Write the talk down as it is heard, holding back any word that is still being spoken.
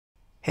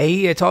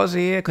Hey, it's Oz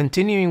here,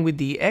 continuing with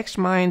the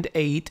Xmind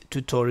 8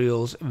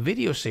 tutorials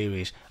video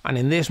series, and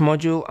in this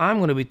module I'm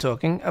going to be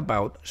talking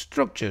about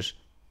structures.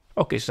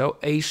 Okay, so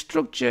a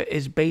structure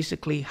is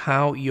basically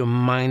how your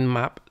mind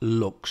map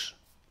looks.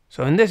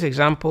 So in this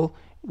example,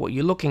 what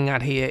you're looking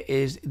at here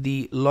is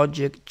the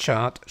logic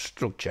chart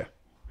structure.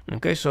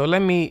 Okay, so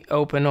let me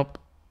open up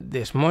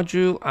this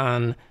module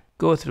and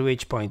go through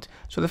each point.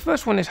 So the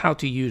first one is how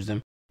to use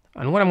them,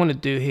 and what I'm going to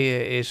do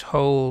here is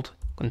hold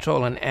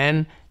Control and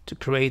N to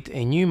create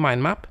a new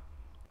mind map.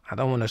 I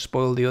don't want to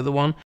spoil the other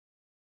one.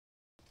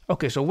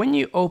 Okay, so when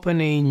you open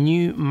a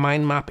new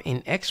mind map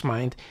in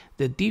Xmind,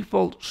 the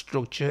default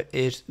structure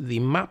is the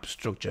map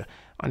structure.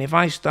 And if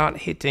I start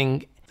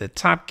hitting the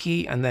tab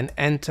key and then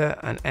enter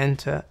and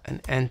enter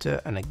and enter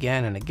and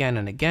again and again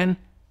and again,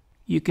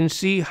 you can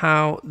see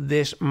how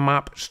this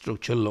map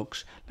structure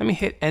looks. Let me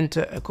hit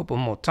enter a couple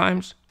more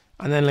times,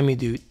 and then let me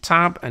do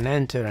tab and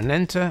enter and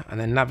enter, and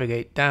then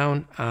navigate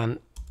down and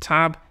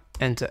tab,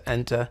 enter,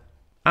 enter,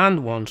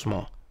 and once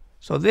more.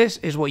 So this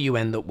is what you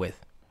end up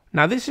with.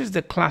 Now this is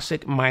the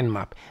classic mind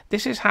map.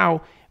 This is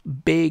how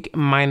big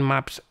mind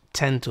maps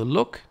tend to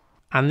look,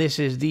 and this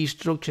is the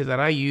structure that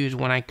I use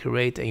when I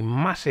create a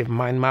massive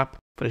mind map.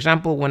 For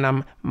example, when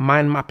I'm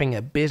mind mapping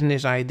a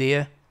business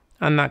idea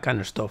and that kind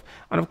of stuff.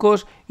 And of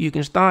course, you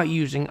can start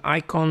using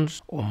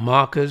icons or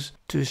markers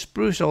to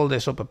spruce all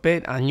this up a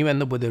bit, and you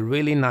end up with a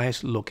really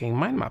nice looking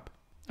mind map.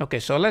 Okay,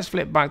 so let's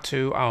flip back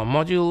to our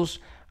modules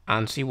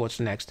and see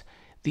what's next.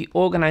 The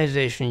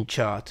organization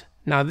chart.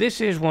 Now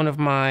this is one of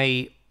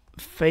my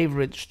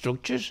favorite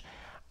structures,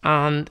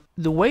 and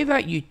the way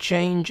that you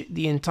change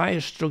the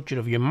entire structure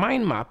of your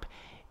mind map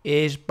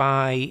is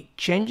by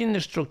changing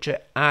the structure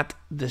at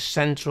the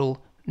central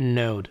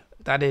node.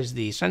 That is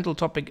the central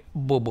topic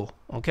bubble.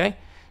 Okay,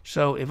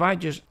 so if I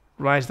just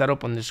rise that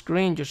up on the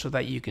screen just so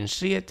that you can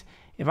see it,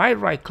 if I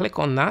right click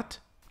on that,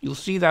 you'll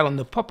see that on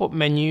the pop-up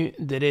menu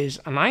there is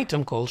an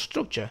item called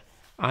structure,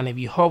 and if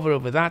you hover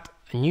over that,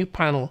 a new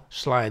panel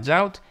slides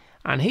out,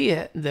 and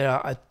here there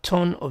are a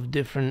ton of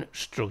different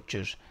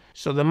structures.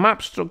 So the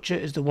map structure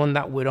is the one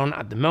that we're on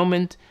at the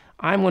moment.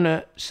 I'm going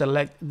to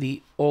select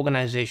the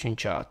organization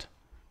chart.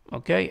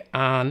 Okay,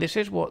 and this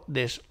is what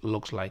this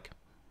looks like.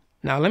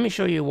 Now let me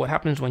show you what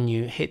happens when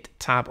you hit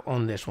tab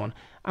on this one.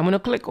 I'm going to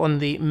click on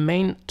the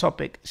main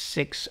topic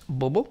 6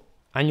 bubble,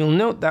 and you'll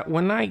note that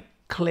when I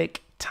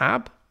click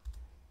tab,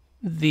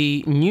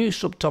 the new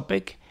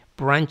subtopic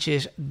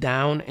branches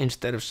down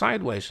instead of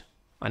sideways.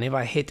 And if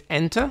I hit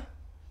enter,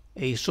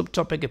 a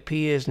subtopic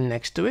appears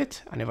next to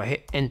it, and if I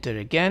hit enter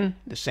again,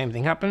 the same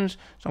thing happens.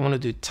 So I'm going to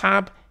do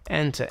tab,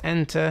 enter,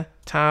 enter,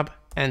 tab,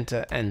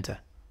 enter, enter.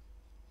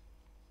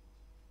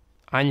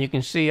 And you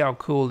can see how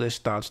cool this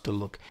starts to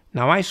look.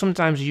 Now I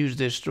sometimes use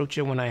this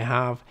structure when I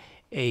have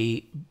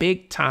a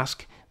big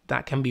task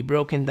that can be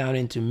broken down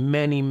into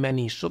many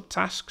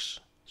subtasks.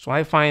 So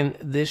I find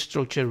this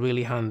structure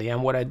really handy,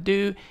 and what I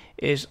do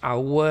is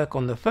I'll work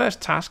on the first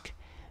task,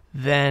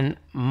 then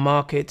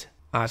mark it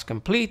as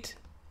complete,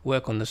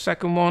 work on the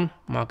second one,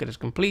 mark it as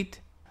complete.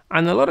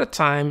 And a lot of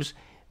times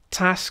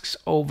tasks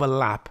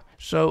overlap,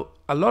 so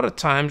a lot of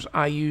times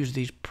I use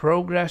these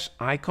progress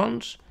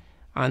icons,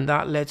 and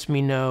that lets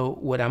me know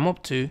what I'm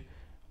up to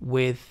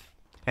with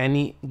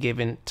any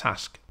given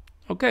task.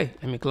 Okay,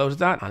 let me close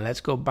that and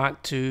let's go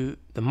back to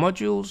the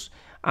modules,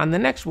 and the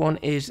next one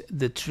is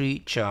the tree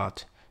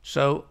chart.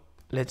 So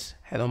let's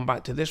head on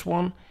back to this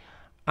one.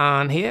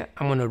 And here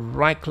I'm going to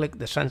right click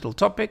the central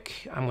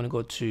topic. I'm going to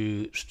go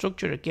to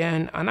structure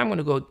again, and I'm going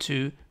to go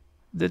to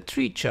the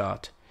tree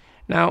chart.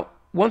 Now,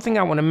 one thing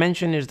I want to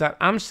mention is that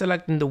I'm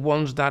selecting the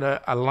ones that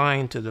are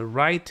aligned to the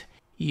right.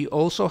 You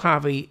also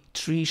have a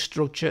tree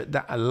structure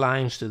that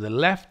aligns to the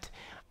left,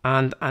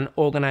 and an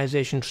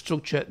organization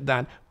structure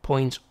that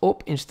points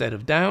up instead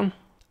of down.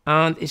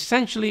 And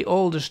essentially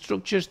all the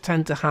structures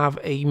tend to have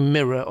a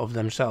mirror of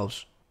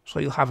themselves. So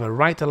you'll have a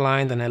right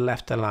aligned and a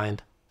left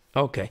aligned.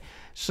 Okay,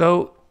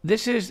 so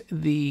this is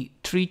the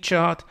tree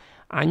chart,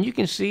 and you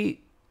can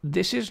see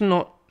this is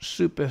not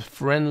super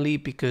friendly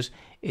because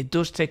it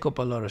does take up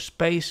a lot of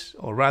space,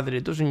 or rather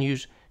it doesn't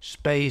use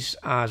space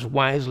as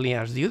wisely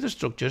as the other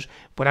structures.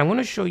 But I'm going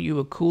to show you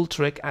a cool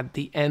trick at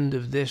the end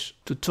of this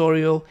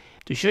tutorial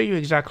to show you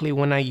exactly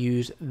when I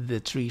use the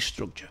tree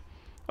structure.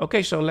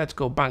 Okay, so let's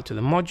go back to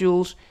the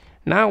modules.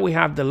 Now we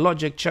have the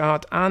logic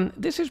chart, and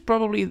this is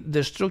probably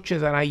the structure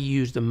that I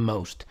use the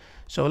most.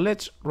 So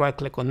let's right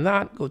click on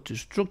that, go to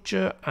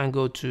structure and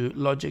go to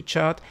logic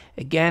chart.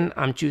 Again,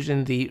 I'm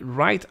choosing the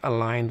right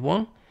aligned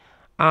one,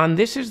 and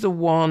this is the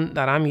one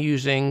that I'm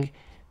using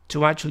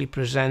to actually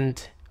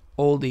present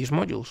all these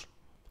modules.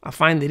 I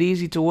find it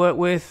easy to work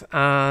with,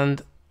 and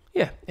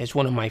yeah, it's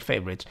one of my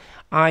favorites.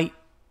 I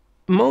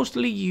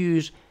mostly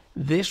use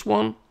this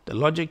one, the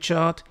logic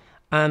chart,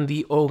 and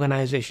the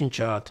organization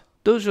chart.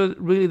 Those are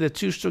really the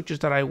two structures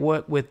that I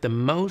work with the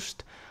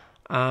most.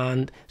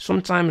 And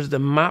sometimes the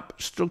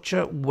map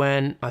structure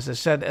when, as I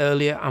said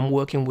earlier, I'm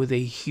working with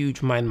a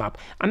huge mind map.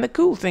 And the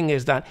cool thing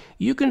is that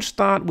you can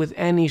start with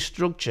any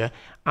structure,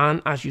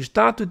 and as you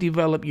start to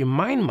develop your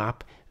mind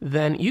map,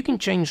 then you can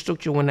change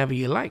structure whenever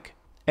you like.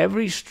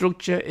 Every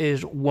structure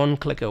is one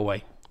click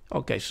away.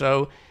 Okay,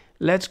 so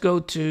let's go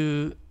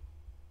to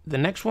the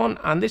next one,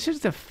 and this is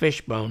the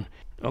Fishbone.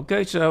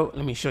 Okay, so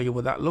let me show you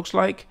what that looks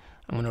like.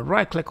 I'm going to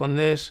right click on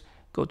this,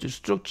 go to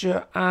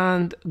structure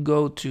and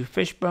go to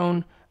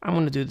Fishbone. I'm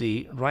going to do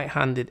the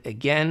right-handed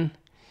again.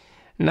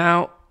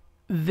 Now,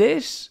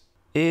 this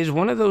is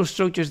one of those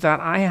structures that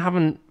I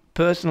haven't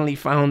personally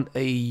found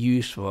a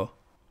use for.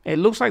 It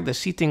looks like the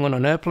seating on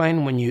an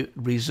airplane when you're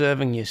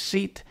reserving your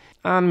seat,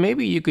 and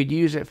maybe you could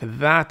use it for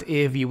that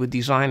if you were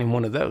designing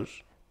one of those.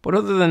 But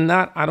other than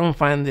that, I don't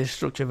find this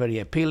structure very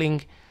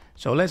appealing.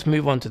 So let's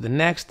move on to the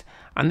next,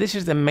 and this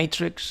is the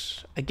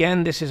matrix.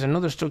 Again, this is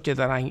another structure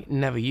that I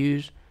never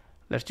use.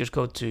 Let's just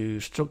go to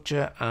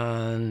structure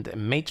and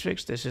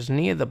matrix. This is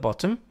near the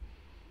bottom,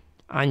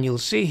 and you'll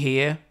see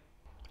here,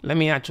 let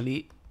me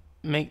actually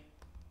make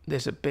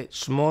this a bit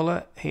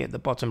smaller here at the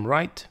bottom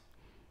right.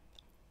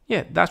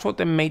 Yeah, that's what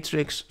the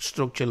matrix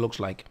structure looks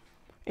like.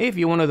 If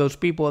you're one of those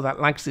people that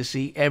likes to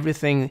see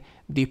everything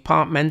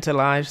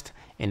departmentalized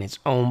in its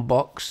own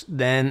box,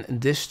 then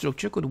this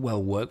structure could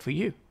well work for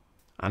you.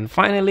 And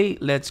finally,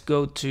 let's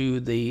go to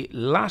the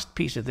last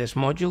piece of this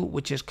module,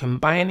 which is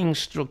combining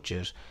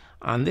structures.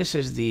 And this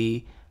is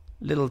the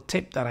little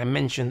tip that I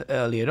mentioned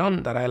earlier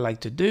on that I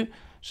like to do.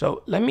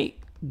 So let me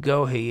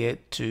go here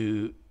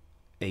to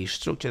a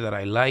structure that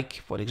I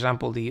like, for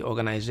example, the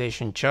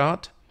organization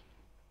chart.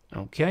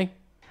 Okay.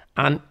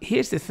 And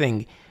here's the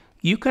thing,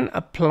 you can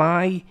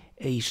apply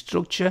a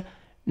structure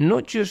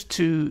not just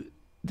to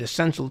the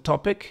central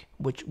topic,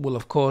 which will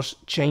of course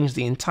change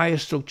the entire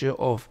structure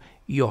of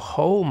your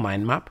whole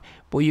mind map,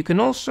 but you can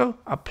also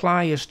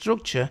apply a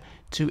structure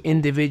to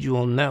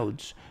individual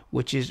nodes,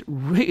 which is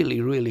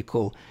really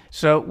cool.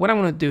 So what I'm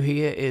going to do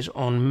here is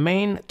on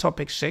main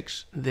topic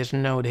 6, this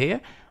node here,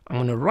 I'm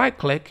going to right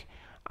click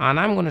and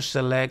I'm going to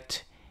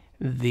select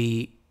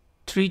the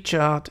tree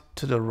chart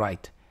to the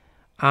right.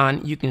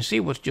 And you can see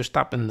what's just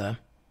happened there.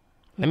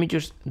 Let me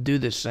just do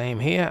the same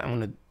here. I'm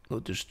going to go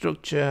to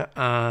structure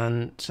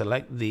and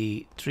select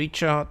the tree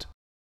chart.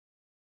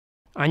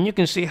 And you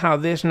can see how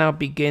this now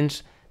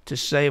begins to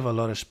save a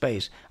lot of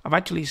space. I've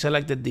actually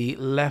selected the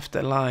left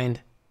aligned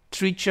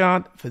tree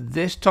chart for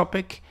this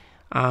topic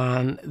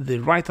and the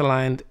right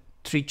aligned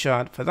tree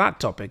chart for that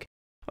topic.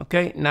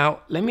 Okay,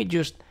 now let me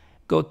just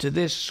go to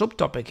this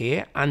subtopic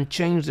here and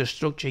change the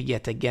structure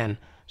yet again.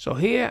 So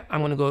here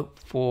I'm going to go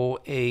for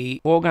a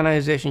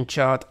organization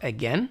chart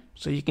again.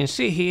 So you can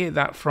see here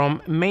that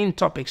from main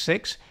topic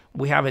 6,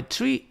 we have a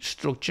tree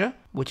structure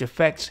which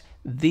affects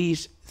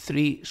these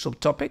 3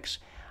 subtopics.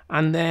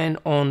 And then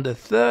on the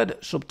third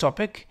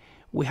subtopic,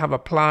 we have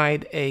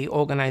applied a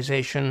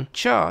organization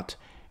chart,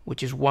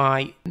 which is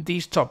why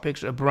these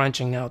topics are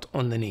branching out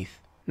underneath.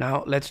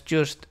 Now let's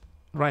just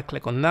right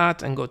click on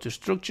that and go to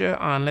structure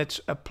and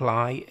let's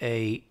apply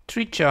a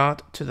tree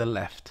chart to the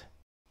left.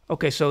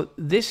 Okay, so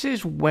this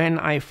is when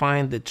I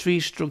find the tree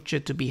structure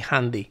to be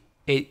handy.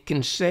 It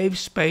can save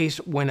space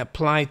when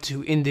applied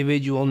to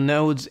individual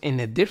nodes in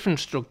a different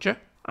structure,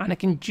 and it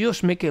can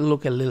just make it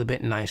look a little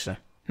bit nicer.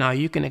 Now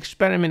you can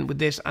experiment with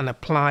this and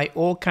apply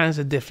all kinds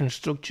of different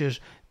structures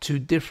to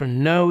different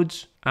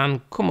nodes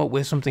and come up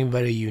with something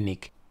very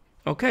unique.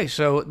 Okay,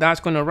 so that's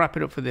going to wrap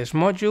it up for this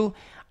module.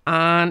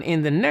 And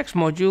in the next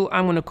module,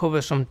 I'm going to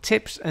cover some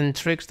tips and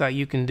tricks that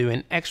you can do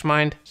in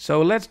Xmind.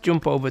 So let's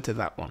jump over to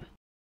that one.